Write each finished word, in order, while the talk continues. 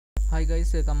Hi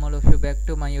guys, welcome all of you back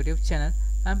to my YouTube channel.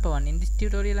 I'm Pawan. In this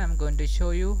tutorial I'm going to show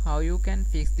you how you can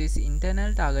fix this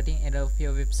internal targeting error of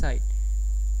your website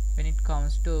when it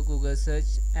comes to Google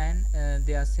search, and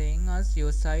they are saying us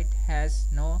your site has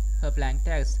no hreflang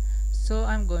tags. So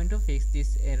I'm going to fix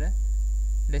this error.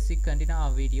 Let's continue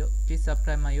our video. Please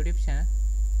subscribe my YouTube channel,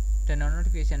 turn on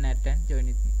notification and join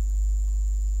with me.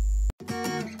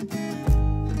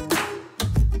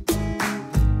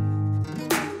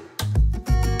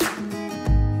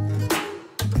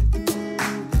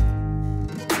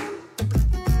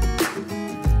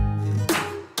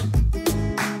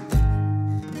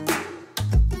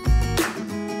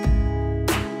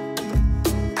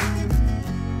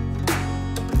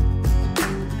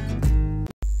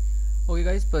 Okay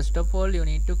guys, first of all you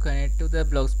need to connect to the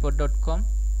blogspot.com,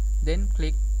 then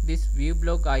click this view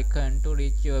blog icon to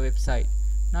reach your website.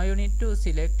 Now you need to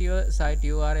select your site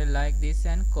URL like this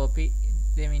and copy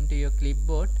them into your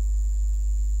clipboard.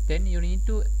 Then you need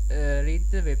to read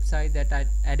the website that I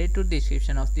added to the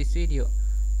description of this video.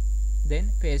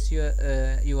 Then paste your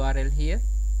URL here.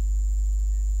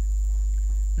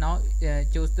 Now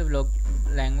choose the blog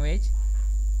language.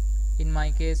 In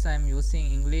my case I am using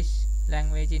English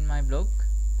language in my blog.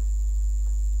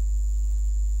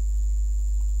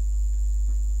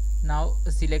 Now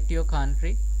select your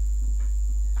country.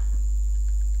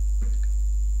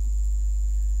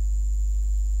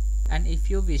 And if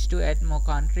you wish to add more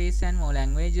countries and more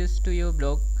languages to your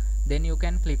blog, then you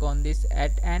can click on this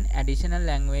add an additional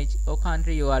language or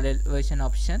country URL version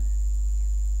option.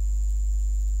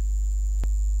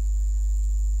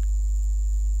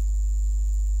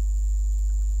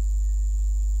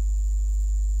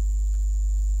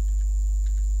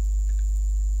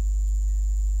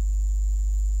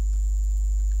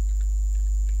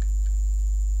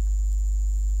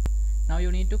 Now you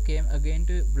need to come again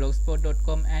to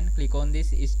blogspot.com and click on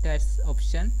this stats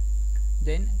option,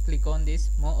 then click on this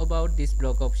more about this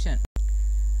blog option.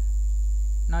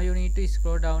 Now you need to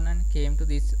scroll down and came to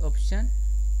this option.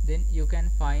 Then you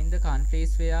can find the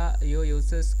countries where your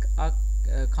users are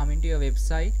coming to your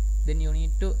website. Then you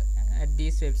need to add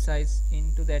these websites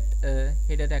into that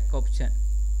header tag option.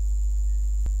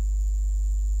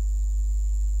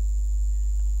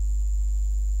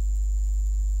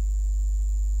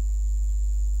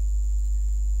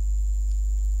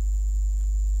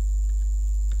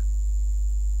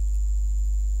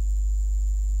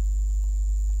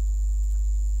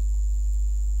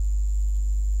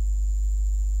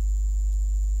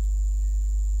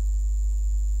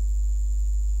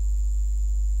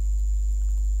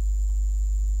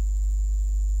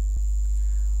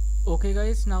 Okay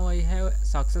guys, now I have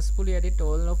successfully added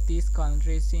all of these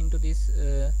countries into this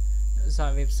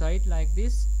website like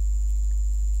this.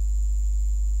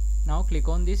 Now click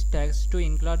on this tags to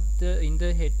include in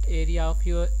the head area of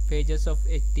your pages of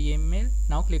HTML.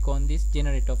 Now click on this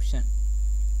generate option.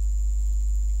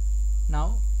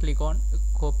 Now click on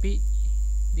copy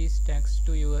these tags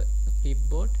to your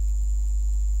clipboard.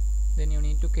 Then you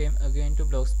need to come again to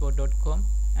blogspot.com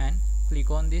and click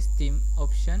on this theme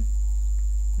option.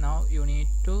 Now you need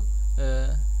to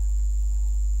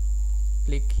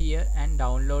click here and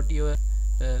download your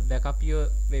backup your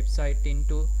website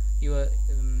into your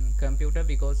computer,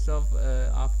 because of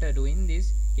after doing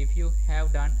this, if you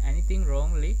have done anything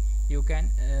wrongly, you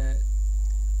can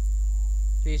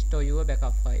restore your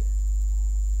backup file.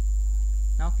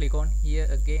 Now click on here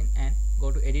again and go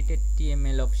to edit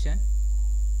HTML option.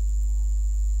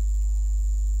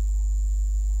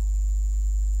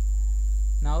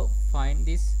 Now find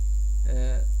this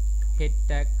head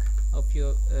tag of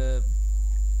your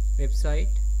website.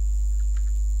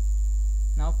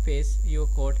 Now paste your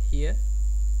code here.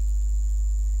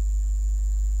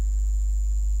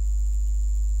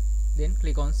 Then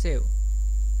click on save.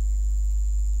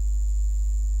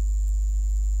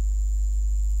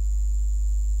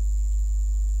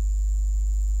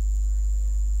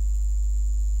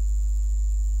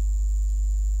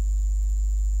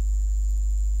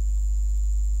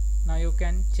 Now you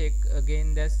can check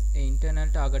again this internal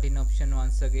targeting option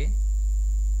once again.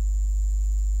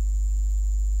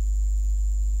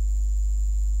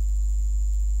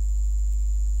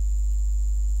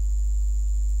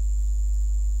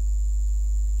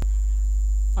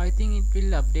 I think it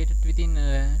will update it within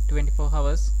 24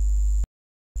 hours.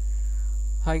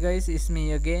 Hi guys, it's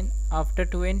me again. After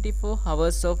 24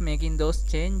 hours of making those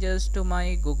changes to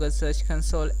my Google Search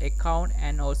Console account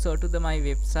and also to my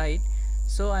website,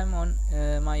 so I'm on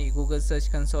my Google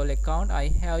Search Console account. I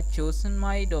have chosen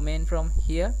my domain from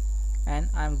here and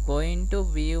I'm going to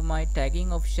view my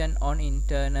tagging option on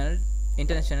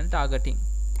international targeting.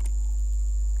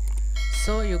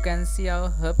 So you can see our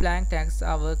hreflang tags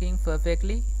are working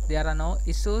perfectly. There are no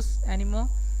issues anymore.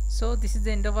 So this is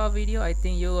the end of our video. I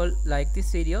think you all like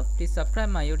this video. Please subscribe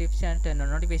my YouTube channel, turn on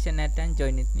notification net and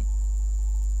join with me.